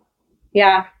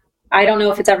 Yeah. I don't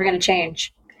know if it's ever going to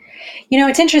change.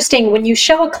 It's interesting when you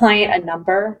show a client a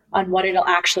number on what it'll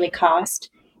actually cost,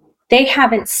 they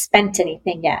haven't spent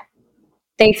anything yet.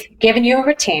 They've given you a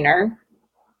retainer.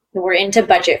 We're into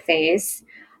budget phase.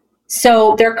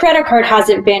 So their credit card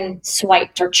hasn't been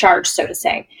swiped or charged, so to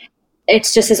say.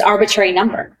 It's just this arbitrary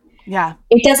number. Yeah.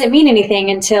 It doesn't mean anything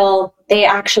until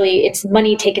it's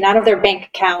money taken out of their bank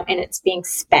account and it's being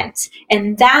spent.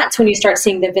 And that's when you start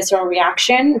seeing the visceral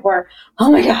reaction where, oh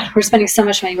my God, we're spending so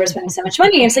much money. And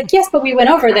it's like, yes, but we went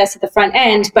over this at the front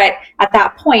end. But at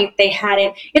that point they had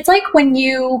it. It's like when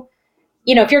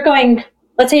if you're going,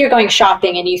 let's say you're going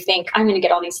shopping and you think, I'm going to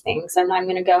get all these things and I'm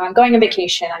going on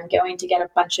vacation. I'm going to get a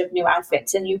bunch of new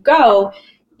outfits, and you go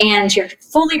and you're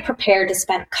fully prepared to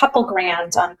spend a couple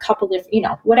grand on a couple of,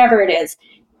 whatever it is.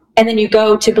 And then you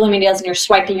go to Bloomingdale's and you're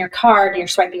swiping your card and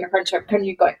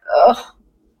you're going, oh,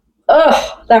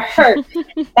 that hurt.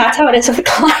 That's how it is with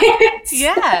clients.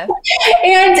 Yeah.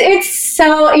 And it's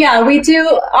so, we do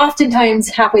oftentimes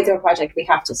halfway through a project, we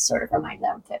have to sort of remind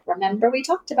them that, remember, we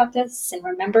talked about this, and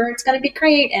remember, it's going to be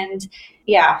great. And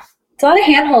it's a lot of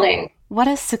hand holding. What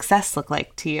does success look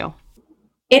like to you?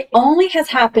 It only has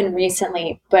happened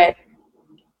recently, but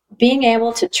being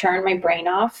able to turn my brain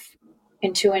off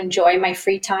and to enjoy my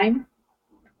free time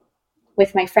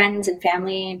with my friends and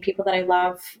family and people that I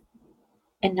love,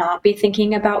 and not be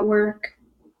thinking about work,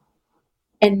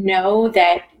 and know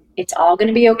that it's all going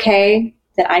to be okay,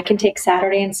 that I can take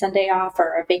Saturday and Sunday off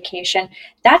or a vacation.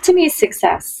 That to me is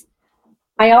success.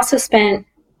 I also spent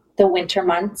the winter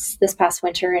months this past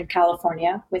winter in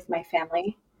California with my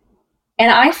family, and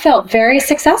I felt very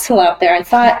successful out there. I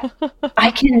thought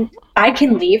I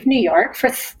can leave New York for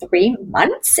 3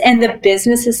 months and the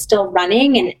business is still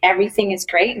running and everything is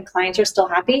great and clients are still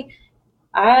happy.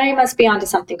 I must be onto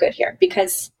something good here,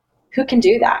 because who can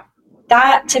do that?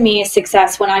 That to me is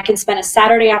success, when I can spend a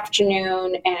Saturday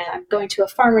afternoon and I'm going to a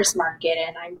farmer's market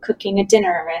and I'm cooking a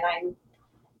dinner and I'm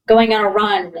going on a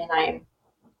run and I'm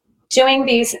doing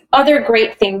these other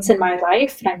great things in my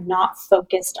life, and I'm not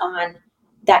focused on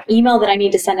that email that I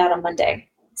need to send out on Monday.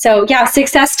 So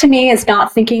success to me is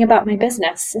not thinking about my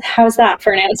business. How's that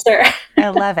for an answer? I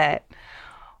love it.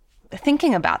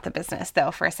 Thinking about the business,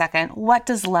 though, for a second, what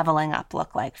does leveling up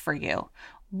look like for you?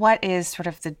 What is sort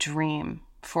of the dream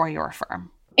for your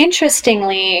firm?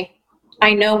 Interestingly,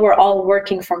 I know we're all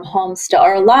working from home still,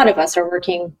 or a lot of us are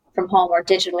working from home or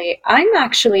digitally. I've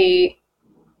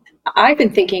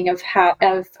been thinking of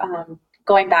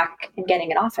going back and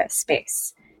getting an office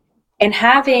space and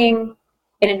having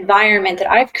an environment that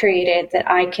I've created that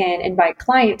I can invite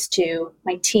clients to,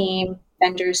 my team,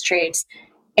 vendors, trades,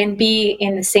 and be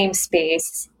in the same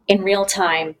space in real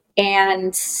time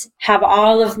and have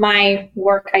all of my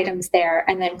work items there,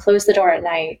 and then close the door at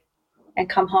night and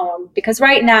come home. Because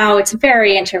right now it's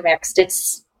very intermixed.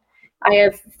 I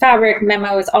have fabric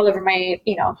memos all over my,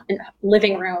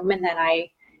 living room. And then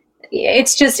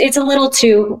it's a little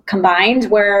too combined,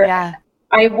 where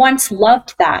I once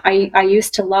loved that. I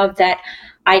used to love that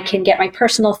I can get my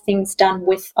personal things done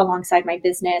alongside my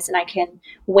business, and I can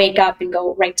wake up and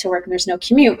go right to work and there's no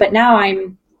commute. But now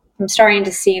I'm starting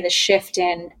to see the shift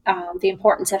in the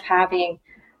importance of having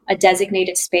a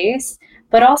designated space,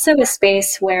 but also a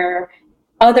space where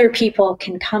other people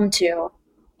can come to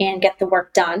and get the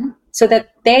work done, so that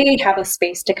they have a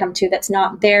space to come to that's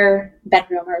not their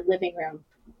bedroom or living room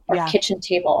or kitchen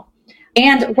table.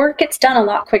 And work gets done a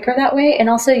lot quicker that way. And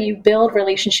also you build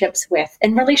relationships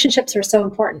and relationships are so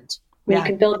important. You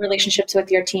can build relationships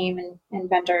with your team and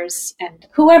vendors and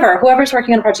whoever's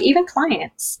working on a project, even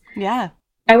clients. Yeah.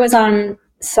 I was on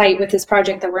site with this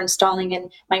project that we're installing,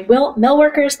 and my mill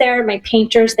workers there, my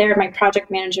painters there, my project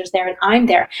managers there, and I'm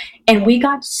there. And we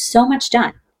got so much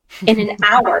done in an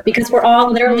hour, because we're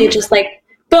all literally just like,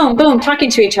 boom, boom, talking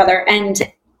to each other. And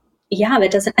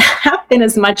that doesn't happen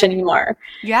as much anymore.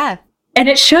 Yeah. And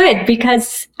it should,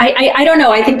 because I don't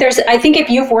know. I think if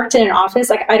you've worked in an office,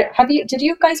 did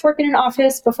you guys work in an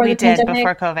office before the pandemic? We did,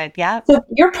 before COVID. Yeah. So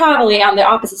you're probably on the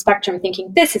opposite spectrum,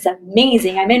 thinking, this is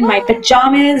amazing. I'm in my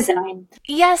pajamas and I'm.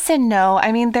 Yes and no.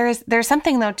 I mean, there's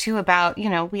something though too about,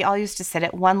 we all used to sit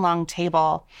at one long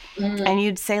table and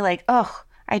you'd say like, oh,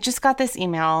 I just got this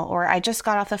email, or I just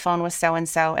got off the phone with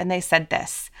so-and-so and they said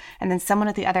this. And then someone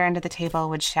at the other end of the table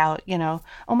would shout,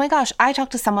 oh my gosh, I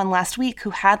talked to someone last week who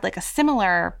had like a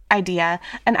similar idea.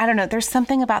 And I don't know, there's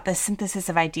something about the synthesis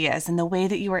of ideas and the way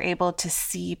that you were able to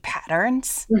see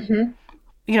patterns. Mm-hmm.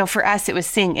 For us, it was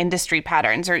seeing industry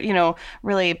patterns, or,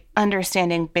 really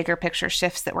understanding bigger picture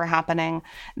shifts that were happening,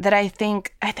 that I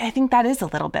think that is a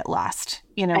little bit lost,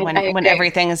 when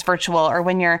everything is virtual, or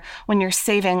when you're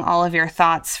saving all of your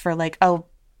thoughts for like,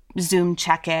 Zoom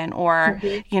check-in, or,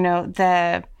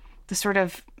 the sort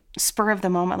of spur of the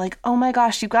moment, like, oh my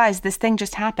gosh, you guys, this thing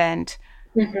just happened.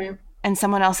 Mm-hmm. And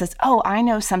someone else says, oh, I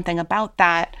know something about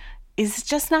that, is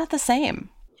just not the same.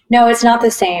 No, it's not the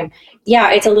same.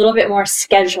 Yeah, it's a little bit more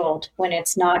scheduled when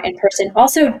it's not in person.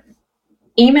 Also,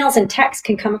 emails and text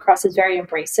can come across as very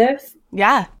abrasive.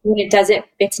 Yeah. When it doesn't,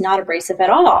 it's not abrasive at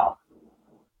all.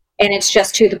 And it's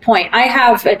just to the point. I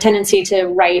have a tendency to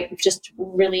write just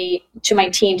really, to my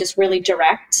team, just really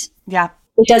direct. Yeah.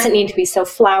 It doesn't need to be so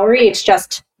flowery. It's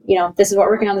just, this is what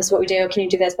we're working on. This is what we do. Can you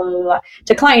do this? Blah, blah, blah.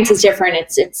 To clients, it's different.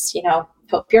 It's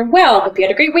hope you're well. Hope you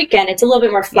had a great weekend. It's a little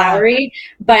bit more flowery,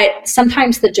 but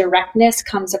sometimes the directness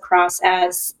comes across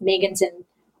as Megan's in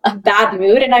a bad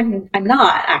mood, and I'm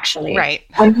not actually. Right.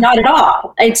 I'm not at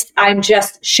all. I'm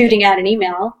just shooting out an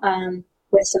email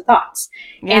with some thoughts,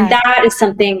 and that is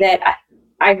something that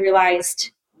I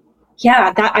realized.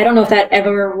 Yeah, that I don't know if that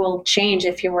ever will change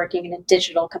if you're working in a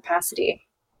digital capacity.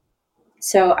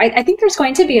 So I think there's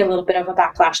going to be a little bit of a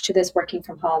backlash to this working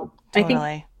from home. Totally. I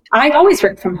think I've always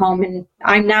worked from home, and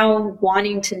I'm now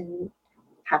wanting to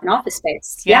have an office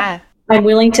space. Yeah. I'm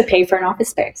willing to pay for an office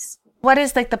space. What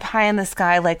is like the pie in the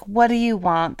sky? Like, what do you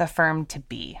want the firm to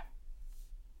be?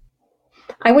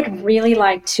 I would really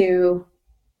like to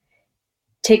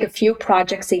take a few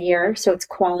projects a year, so it's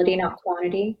quality, not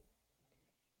quantity,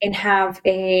 and have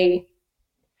a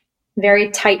very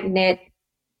tight-knit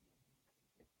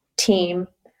team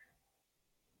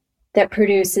that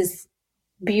produces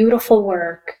beautiful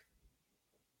work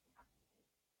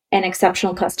and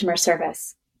exceptional customer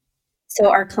service. So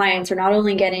our clients are not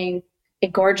only getting a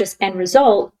gorgeous end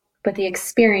result, but the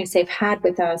experience they've had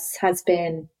with us has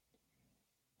been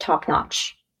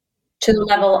top-notch to the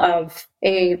level of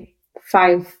a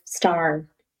 5-star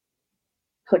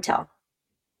hotel.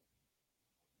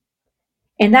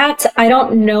 And that, I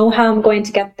don't know how I'm going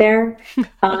to get there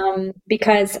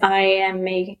because I am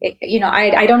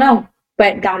I don't know,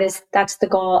 but that's the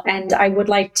goal. And I would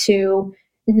like to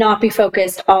not be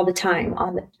focused all the time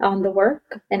on the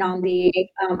work and on the,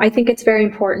 I think it's very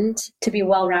important to be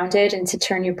well-rounded and to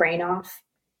turn your brain off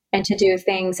and to do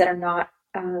things that are not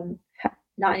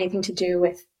anything to do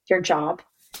with your job.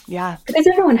 Yeah. Because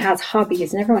everyone has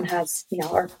hobbies and everyone has,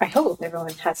 or I hope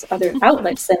everyone has other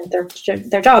outlets than their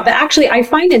job. But actually, I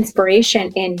find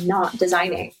inspiration in not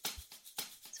designing.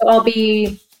 So I'll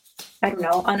be, I don't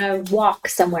know, on a walk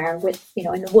somewhere with,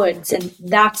 in the woods. And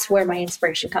that's where my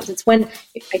inspiration comes. It's when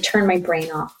I turn my brain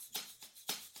off.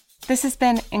 This has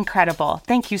been incredible.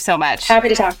 Thank you so much. Happy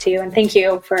to talk to you. And thank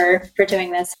you for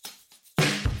doing this.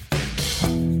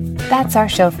 That's our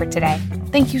show for today.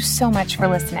 Thank you so much for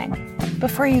listening.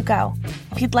 Before you go,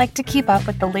 if you'd like to keep up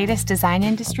with the latest design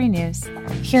industry news,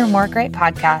 hear more great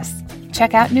podcasts,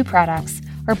 check out new products,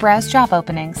 or browse job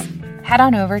openings, head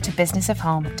on over to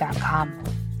businessofhome.com.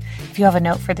 If you have a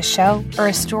note for the show or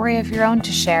a story of your own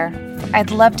to share,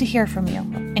 I'd love to hear from you,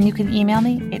 and you can email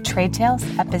me at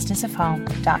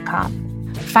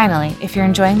tradetales@businessofhome.com. Finally, if you're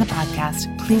enjoying the podcast,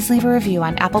 please leave a review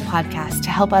on Apple Podcasts to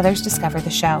help others discover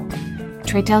the show.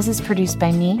 Trade Tales is produced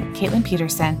by me, Caitlin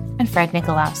Peterson, and Fred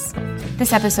Nicolaus.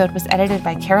 This episode was edited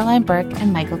by Caroline Burke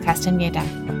and Michael Castaneda.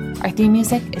 Our theme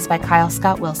music is by Kyle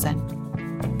Scott Wilson.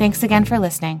 Thanks again for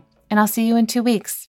listening, and I'll see you in 2 weeks.